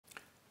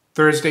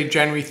Thursday,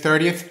 January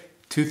 30th,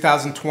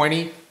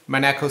 2020,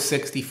 Maneco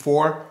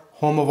 64,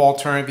 home of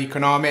alternative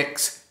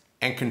economics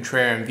and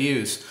contrarian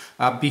views.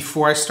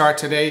 Before I start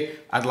today,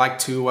 I'd like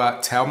to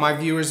tell my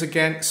viewers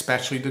again,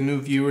 especially the new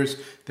viewers,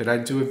 that I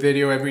do a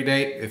video every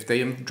day. If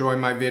they enjoy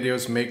my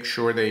videos, make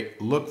sure they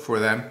look for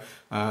them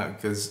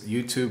because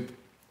YouTube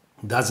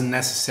doesn't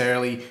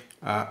necessarily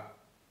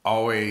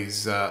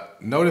always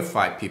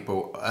notify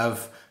people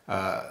of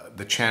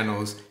the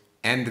channels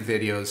and the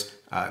videos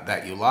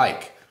that you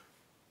like.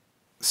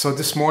 So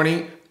this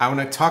morning, I want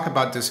to talk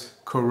about this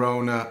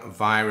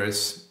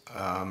coronavirus.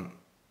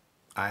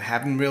 I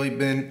haven't really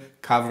been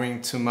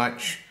covering too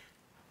much.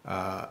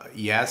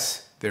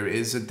 Yes, there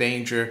is a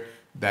danger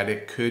that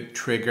it could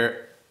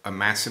trigger a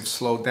massive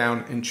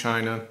slowdown in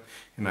China,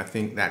 and I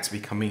think that's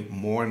becoming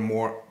more and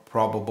more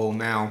probable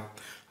now.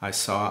 I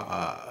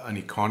saw an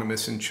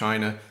economist in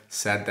China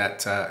said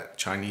that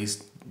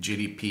Chinese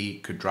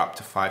GDP could drop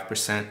to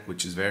 5%,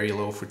 which is very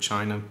low for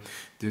China.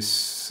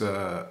 This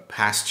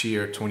past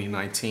year,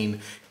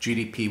 2019,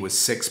 GDP was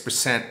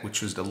 6%,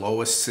 which was the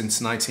lowest since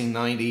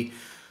 1990.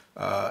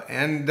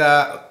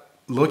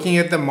 Looking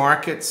at the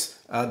markets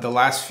the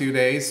last few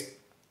days,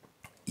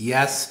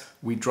 yes,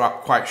 we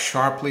dropped quite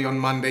sharply on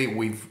Monday.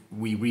 We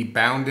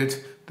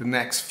rebounded the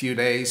next few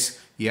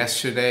days.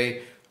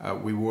 Yesterday,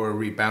 we were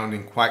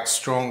rebounding quite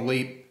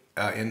strongly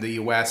in the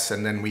US,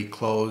 and then we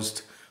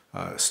closed.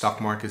 Stock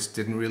markets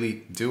didn't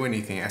really do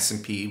anything.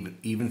 S&P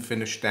even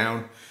finished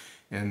down.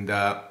 And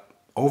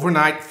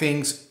overnight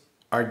things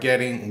are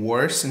getting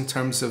worse in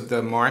terms of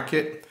the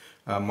market.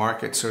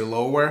 Markets are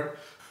lower.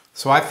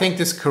 So I think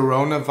this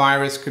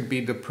coronavirus could be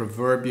the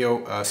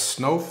proverbial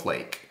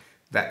snowflake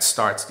that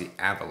starts the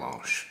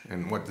avalanche.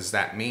 And what does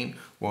that mean?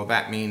 Well,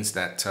 that means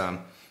that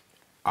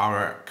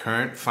our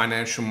current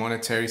financial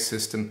monetary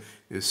system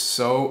is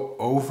so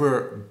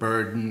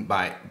overburdened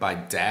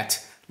by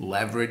debt,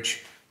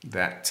 leverage,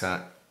 that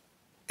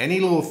any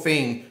little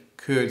thing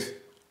could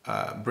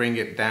bring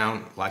it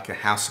down like a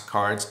house of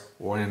cards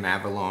or an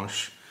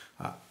avalanche.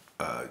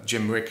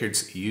 Jim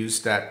Rickards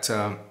used that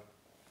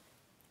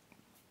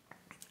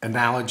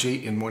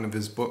analogy in one of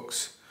his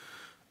books.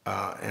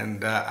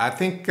 I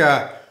think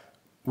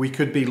we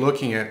could be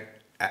looking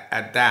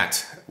at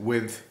that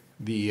with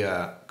the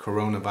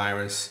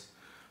coronavirus.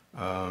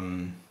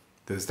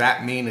 Does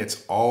that mean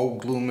it's all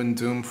gloom and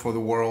doom for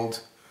the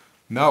world?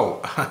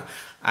 No.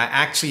 I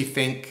actually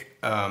think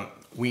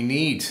we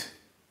need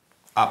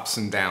ups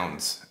and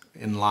downs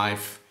in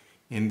life,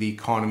 in the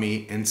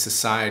economy, in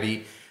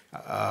society.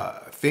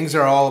 Things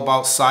are all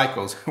about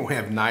cycles. We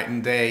have night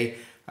and day.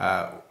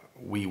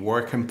 We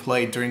work and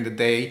play during the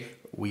day.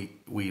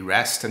 We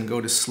rest and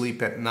go to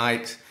sleep at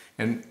night.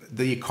 And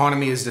the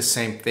economy is the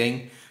same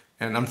thing.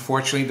 And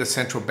unfortunately, the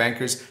central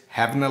bankers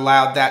haven't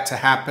allowed that to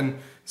happen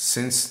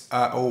since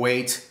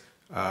 2008.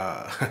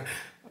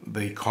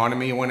 The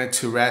economy wanted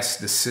to rest,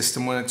 the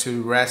system wanted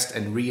to rest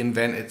and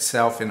reinvent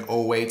itself in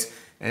 2008,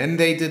 and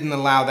they didn't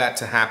allow that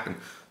to happen.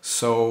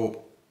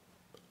 So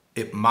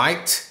it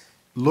might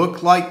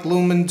look like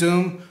gloom and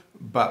doom,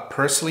 but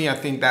personally I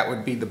think that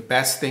would be the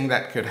best thing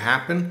that could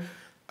happen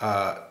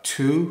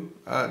to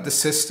the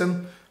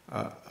system.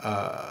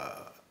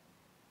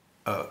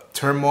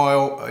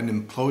 Turmoil, an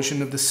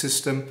implosion of the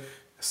system,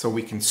 so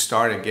we can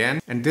start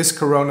again. And this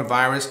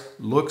coronavirus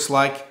looks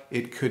like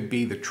it could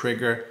be the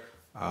trigger.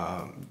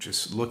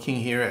 Just looking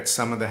here at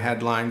some of the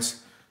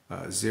headlines,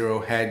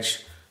 Zero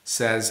Hedge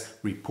says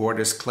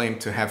reporters claim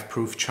to have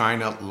proof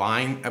China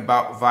lying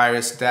about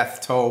virus death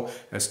toll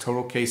as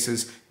total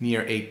cases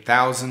near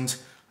 8,000,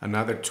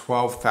 another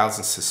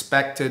 12,000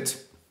 suspected.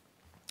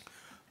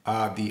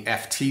 The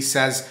FT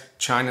says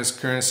China's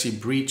currency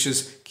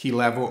breaches key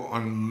level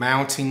on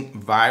mounting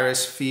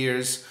virus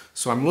fears.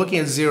 So I'm looking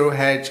at Zero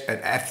Hedge,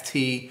 at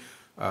FT.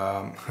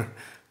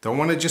 Don't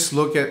want to just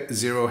look at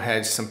Zero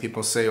Hedge. Some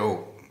people say,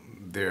 oh,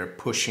 they're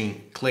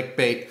pushing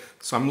clickbait.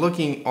 So I'm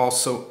looking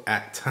also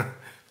at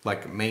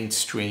like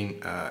mainstream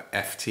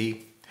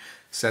FT.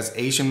 Says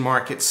Asian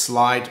markets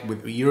slide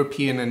with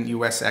European and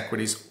US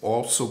equities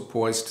also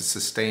poised to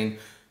sustain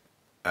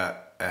a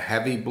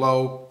heavy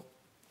blow.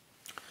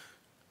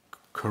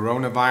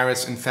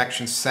 Coronavirus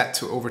infection set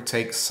to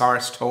overtake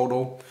SARS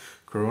total.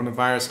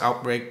 Coronavirus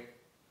outbreak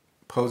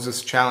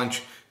poses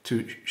challenge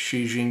to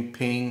Xi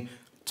Jinping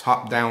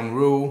top-down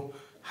rule.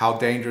 How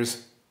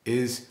dangerous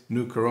is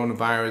new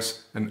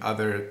coronavirus, and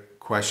other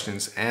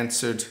questions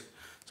answered.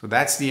 So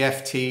that's the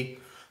FT.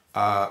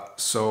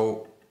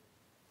 So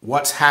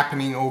what's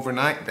happening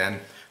overnight then?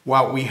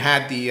 Well, we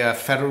had the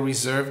Federal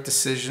Reserve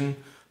decision.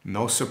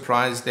 No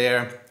surprise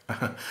there.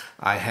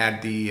 I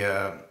had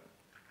the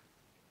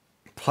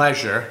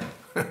pleasure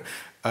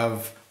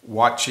of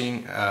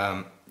watching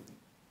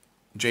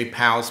Jay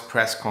Powell's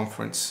press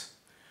conference.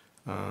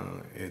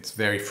 It's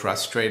very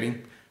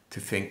frustrating to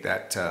think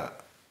that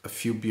a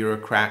few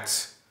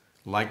bureaucrats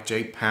like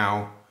Jay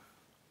Powell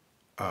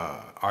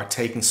are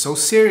taken so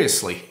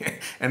seriously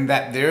and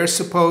that they're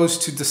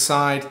supposed to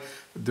decide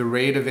the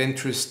rate of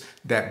interest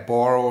that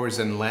borrowers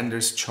and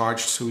lenders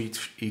charge to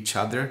each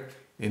other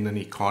in an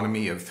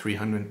economy of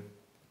 300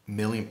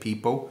 million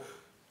people.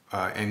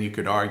 And you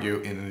could argue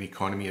in an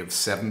economy of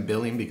 7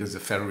 billion, because the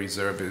Federal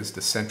Reserve is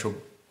the central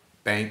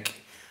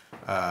bank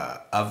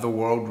of the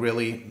world,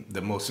 really,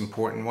 the most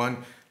important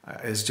one,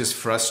 is just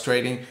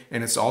frustrating.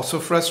 And it's also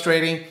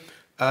frustrating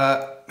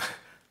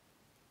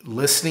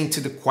listening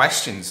to the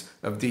questions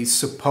of these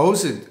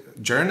supposed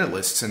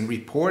journalists and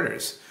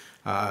reporters.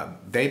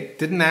 They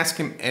didn't ask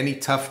him any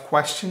tough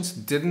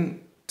questions, they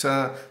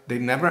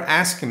never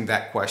asked him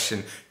that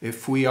question.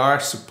 If we are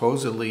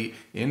supposedly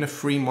in a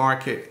free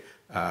market,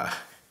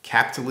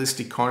 capitalist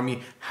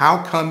economy,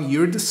 how come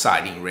you're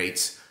deciding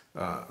rates,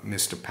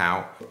 Mr.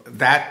 Powell?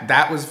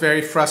 That was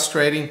very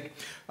frustrating.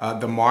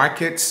 The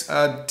markets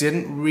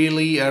didn't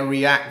really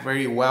react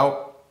very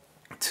well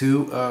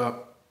to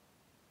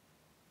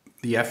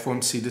the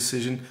FOMC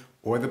decision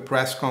or the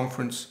press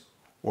conference,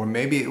 or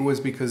maybe it was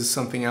because of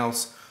something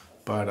else.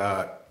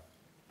 But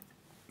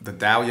the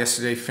Dow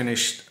yesterday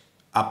finished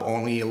up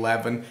only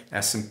 11.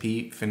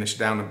 S&P finished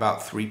down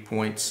about 3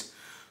 points.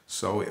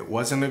 So it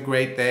wasn't a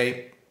great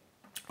day.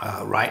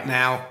 Right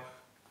now,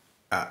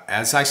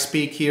 as I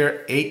speak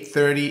here,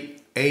 8:30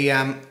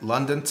 a.m.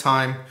 London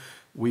time,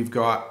 we've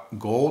got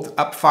gold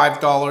up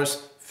 $5,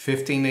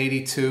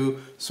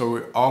 1582. So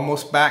we're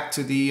almost back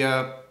to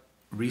the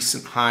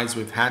recent highs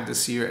we've had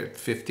this year at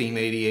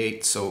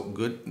 1588. So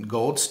good,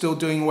 gold still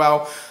doing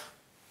well.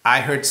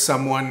 I heard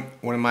one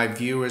of my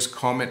viewers,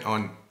 comment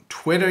on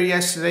Twitter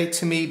yesterday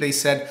to me. They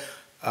said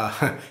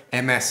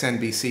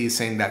MSNBC is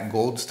saying that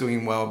gold's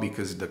doing well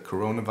because of the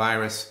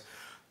coronavirus.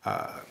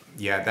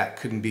 Yeah, that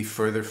couldn't be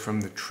further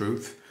from the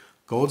truth.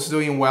 Gold's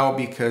doing well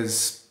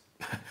because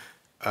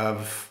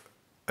of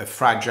a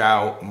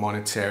fragile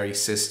monetary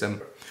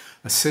system,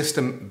 a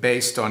system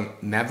based on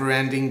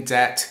never-ending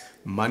debt,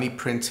 money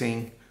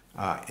printing,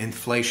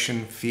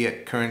 inflation,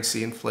 fiat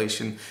currency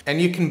inflation. And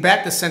you can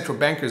bet the central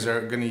bankers are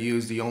going to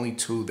use the only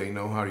tool they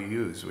know how to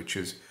use, which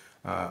is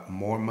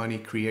more money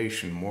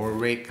creation, more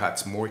rate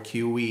cuts, more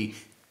QE,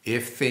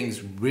 if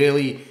things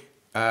really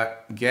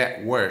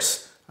get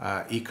worse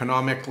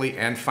economically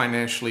and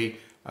financially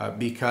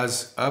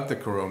because of the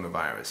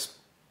coronavirus.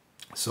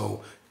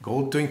 So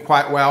gold doing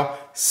quite well.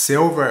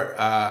 Silver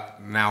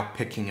now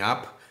picking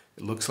up.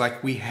 It looks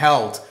like we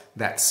held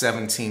that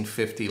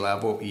 1750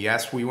 level.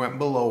 Yes, we went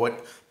below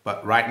it,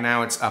 but right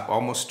now it's up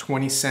almost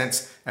 20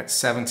 cents at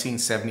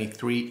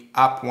 1773,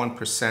 up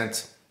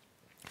 1%.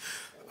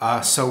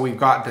 So we've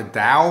got the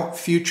Dow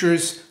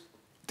futures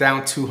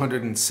down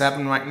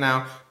 207 right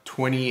now,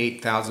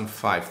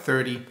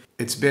 28,530.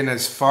 It's been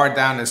as far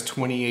down as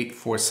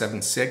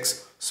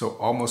 28,476, so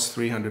almost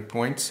 300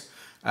 points.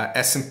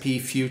 S&P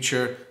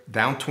future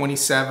down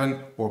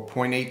 27 or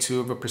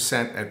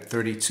 0.82% at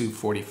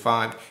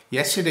 32.45.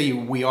 Yesterday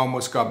we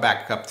almost got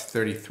back up to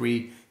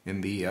 33 in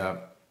the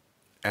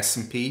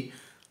S&P,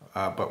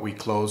 but we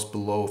closed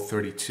below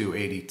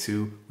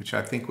 32.82, which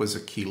I think was a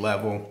key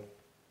level.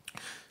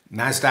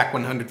 NASDAQ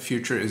 100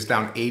 future is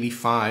down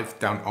 85,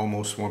 down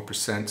almost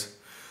 1%.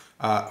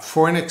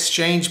 Foreign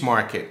exchange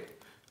market,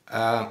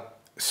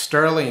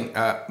 sterling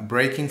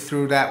breaking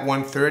through that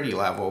 130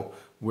 level.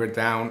 We're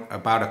down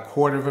about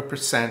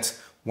 1/4%,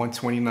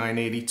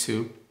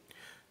 129.82.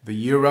 The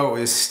euro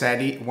is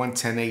steady,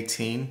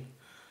 110.18.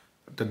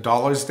 The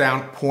dollar's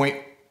down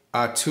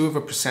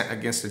 0.2%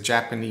 against the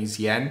Japanese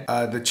yen.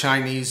 The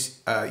Chinese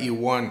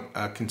yuan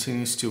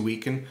continues to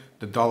weaken.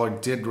 The dollar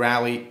did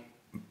rally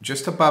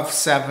just above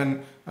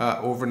 7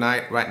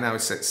 overnight. Right now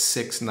it's at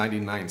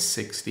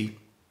 6.9960.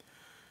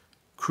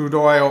 Crude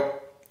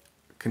oil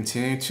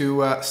continuing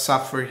to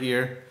suffer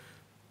here.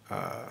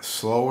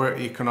 Slower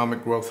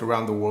economic growth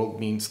around the world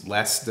means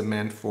less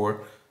demand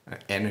for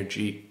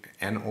energy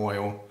and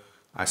oil.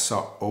 I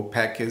saw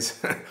OPEC is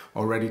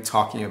already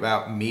talking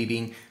about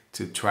meeting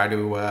to try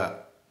to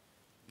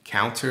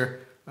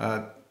counter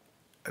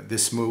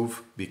this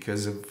move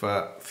because of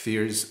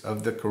fears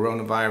of the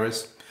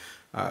coronavirus.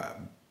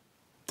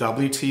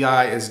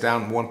 WTI is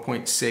down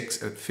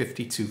 1.6 at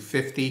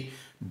 52.50.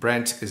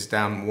 Brent is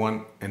down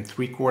 1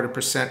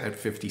 3/4% at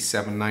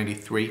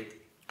 57.93.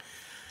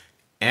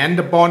 And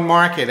the bond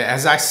market,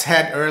 as I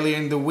said earlier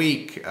in the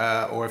week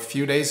or a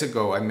few days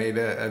ago, I made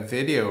a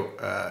video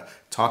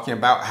talking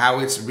about how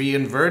it's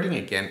re-inverting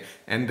again.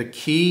 And the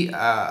key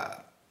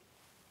part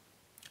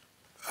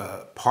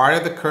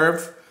of the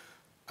curve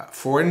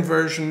for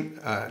inversion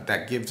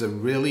that gives a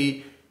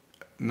really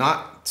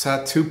not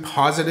too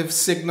positive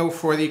signal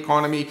for the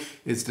economy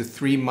is the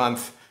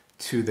 3-month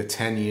to the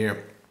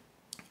 10-year.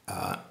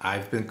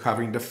 I've been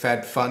covering the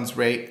Fed funds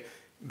rate.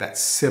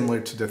 That's similar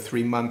to the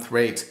 3-month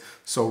rate.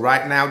 So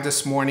right now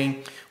this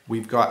morning,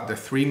 we've got the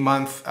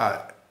 3-month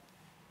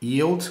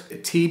yield,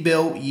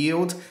 T-bill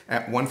yield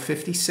at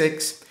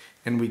 156,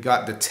 and we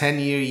got the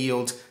 10-year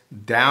yield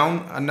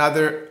down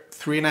another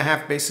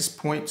 3.5 basis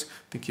points. I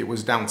think it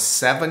was down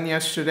 7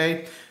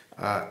 yesterday.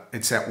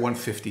 It's at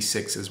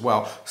 156 as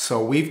well.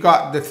 So we've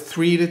got the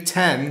 3 to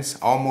 10s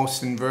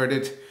almost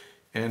inverted,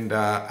 and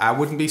I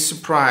wouldn't be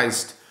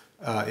surprised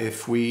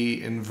if we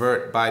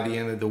invert by the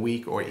end of the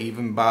week or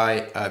even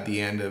by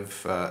the end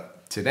of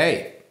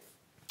today.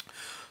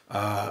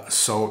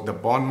 So the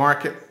bond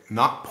market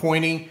not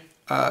pointing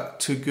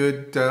to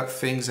good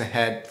things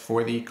ahead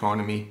for the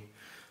economy.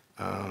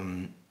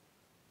 And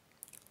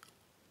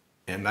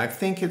I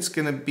think it's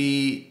going to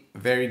be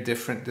very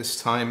different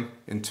this time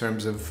in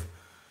terms of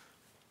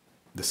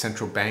the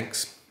central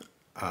banks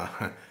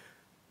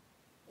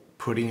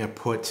putting a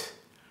put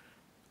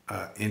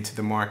into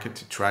the market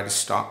to try to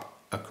stop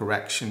a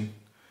correction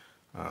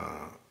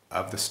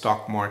of the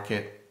stock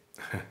market.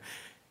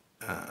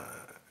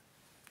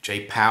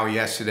 Jay Powell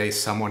yesterday,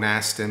 someone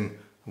asked him,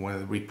 one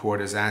of the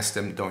reporters asked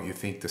him, don't you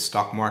think the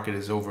stock market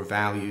is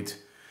overvalued?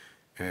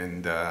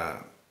 And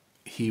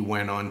he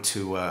went on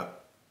to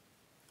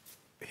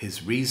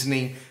his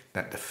reasoning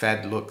that the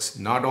Fed looks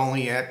not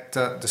only at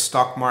the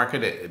stock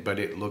market, but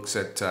it looks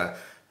at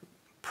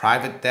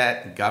private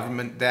debt,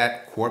 government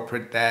debt,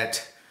 corporate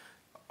debt,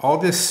 all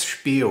this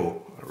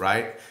spiel,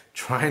 right?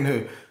 Trying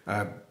to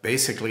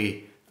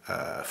basically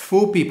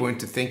fool people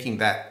into thinking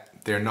that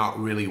they're not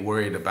really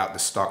worried about the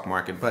stock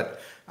market. But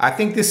I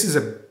think this is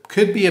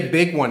could be a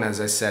big one, as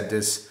I said.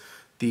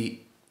 The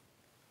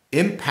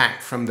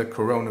impact from the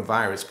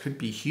coronavirus could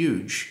be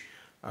huge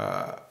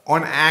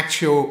on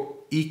actual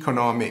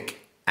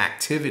economic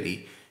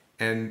activity.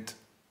 And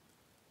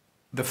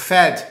the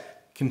Fed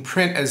can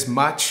print as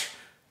much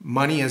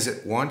money as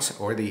it wants,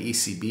 or the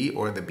ECB,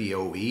 or the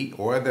BOE,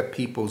 or the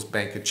People's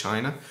Bank of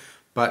China.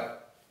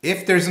 But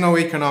if there's no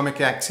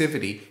economic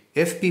activity,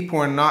 if people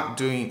are not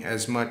doing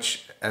as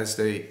much as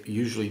they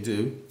usually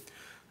do,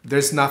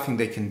 there's nothing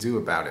they can do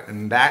about it.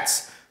 And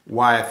that's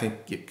why I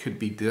think it could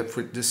be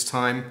different this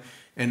time.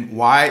 And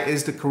why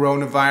is the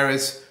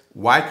coronavirus,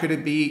 why could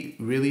it be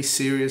really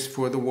serious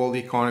for the world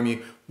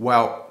economy?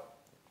 Well,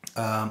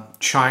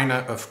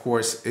 China, of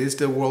course, is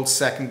the world's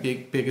second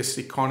biggest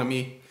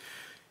economy.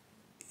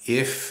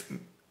 If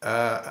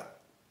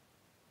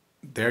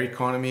their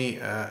economy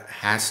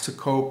has to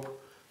cope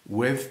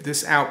with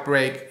this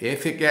outbreak,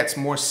 if it gets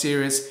more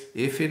serious,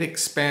 if it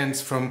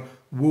expands from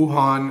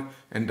Wuhan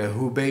and the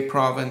Hubei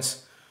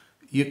province,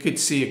 you could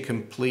see a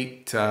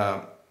complete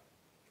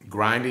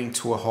grinding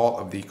to a halt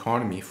of the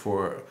economy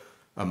for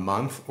a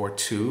month or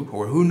two,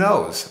 or who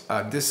knows.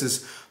 This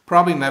has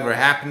probably never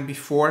happened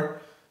before,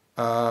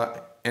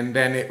 and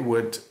then it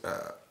would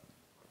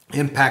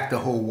impact the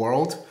whole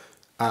world.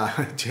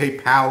 Jay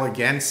Powell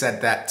again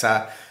said that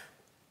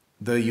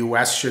the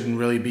US shouldn't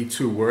really be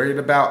too worried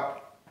about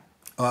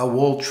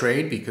world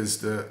trade, because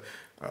the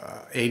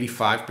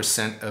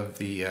 85% of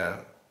the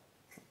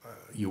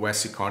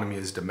US economy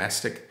is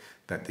domestic,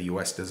 that the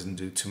US doesn't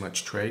do too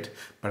much trade.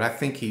 But I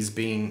think he's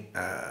being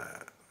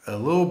a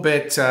little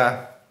bit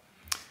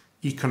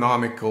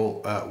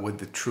economical with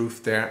the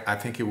truth there. I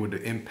think it would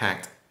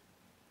impact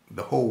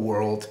the whole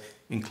world,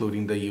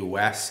 including the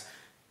US.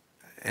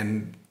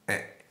 And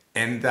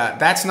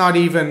that's not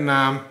even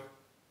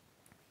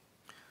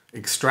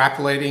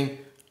extrapolating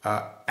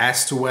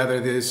as to whether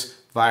this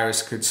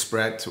virus could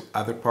spread to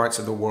other parts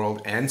of the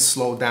world and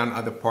slow down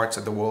other parts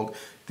of the world.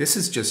 This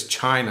is just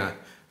China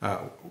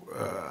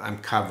I'm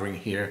covering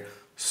here.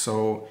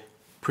 So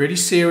pretty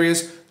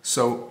serious.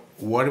 So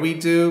what do we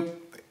do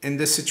in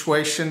this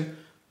situation?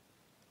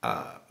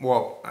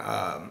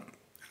 I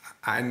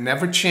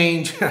never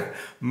change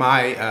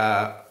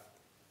my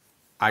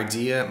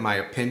idea, my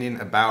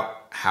opinion about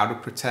how to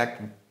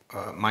protect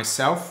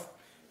myself.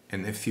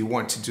 And if you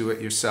want to do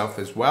it yourself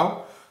as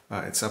well,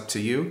 it's up to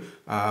you.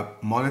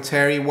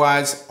 Monetary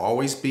wise,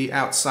 always be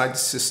outside the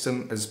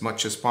system as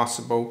much as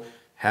possible.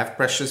 Have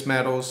precious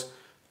metals,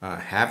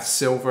 have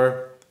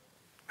silver,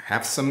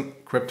 have some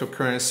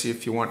cryptocurrency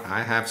if you want.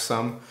 I have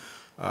some.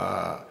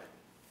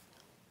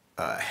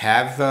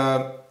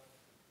 Have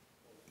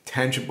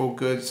tangible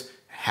goods,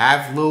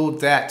 have little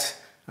debt.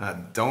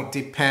 Don't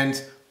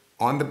depend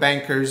on the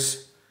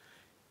bankers.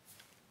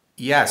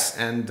 Yes,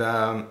 and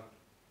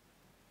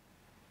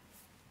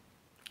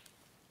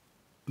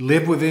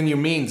live within your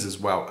means as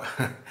well.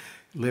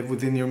 Live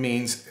within your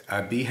means.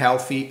 Be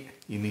healthy.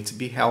 You need to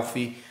be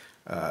healthy.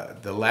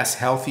 The less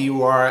healthy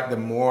you are, the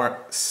more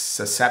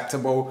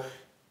susceptible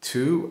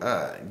to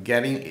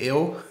getting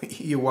ill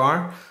you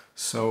are.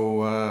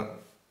 So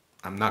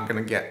I'm not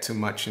going to get too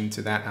much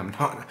into that. I'm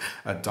not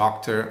a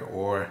doctor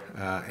or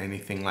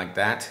anything like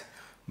that,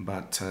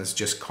 but it's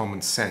just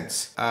common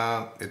sense.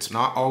 It's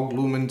not all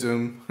gloom and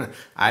doom.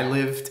 I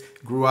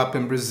grew up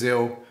in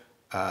Brazil.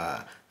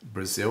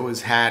 Brazil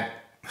has had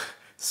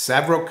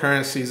several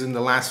currencies in the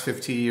last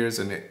 50 years,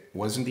 and it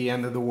wasn't the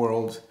end of the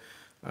world.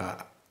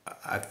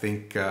 I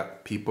think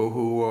people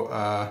who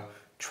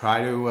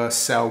try to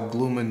sell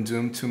gloom and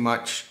doom too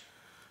much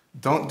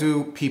don't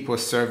do people a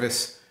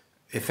service.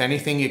 If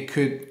anything, it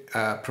could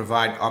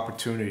provide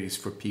opportunities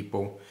for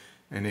people,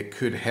 and it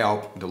could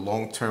help the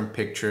long-term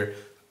picture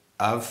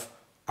of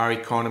our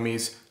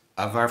economies,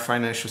 of our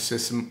financial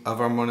system,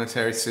 of our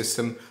monetary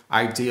system.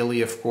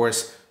 Ideally, of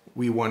course,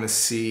 we want to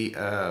see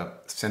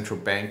central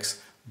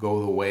banks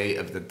go the way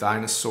of the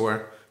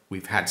dinosaur.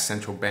 We've had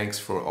central banks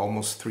for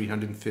almost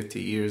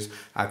 350 years.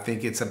 I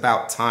think it's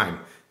about time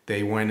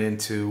they went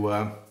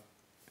into,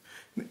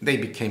 they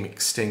became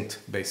extinct,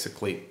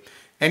 basically.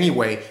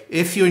 Anyway,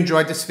 if you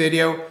enjoyed this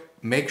video,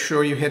 make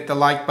sure you hit the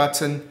like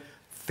button.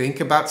 Think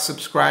about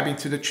subscribing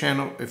to the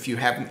channel if you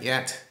haven't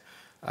yet.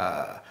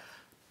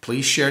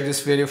 Please share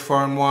this video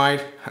far and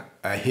wide.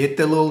 Hit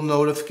the little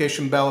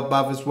notification bell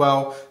above as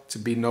well to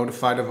be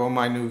notified of all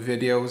my new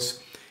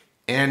videos.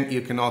 And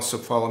you can also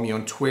follow me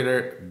on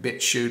Twitter,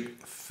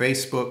 BitChute,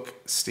 Facebook,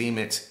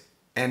 Steemit,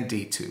 and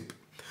DTube.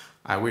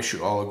 I wish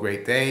you all a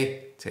great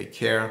day. Take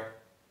care.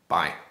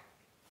 Bye.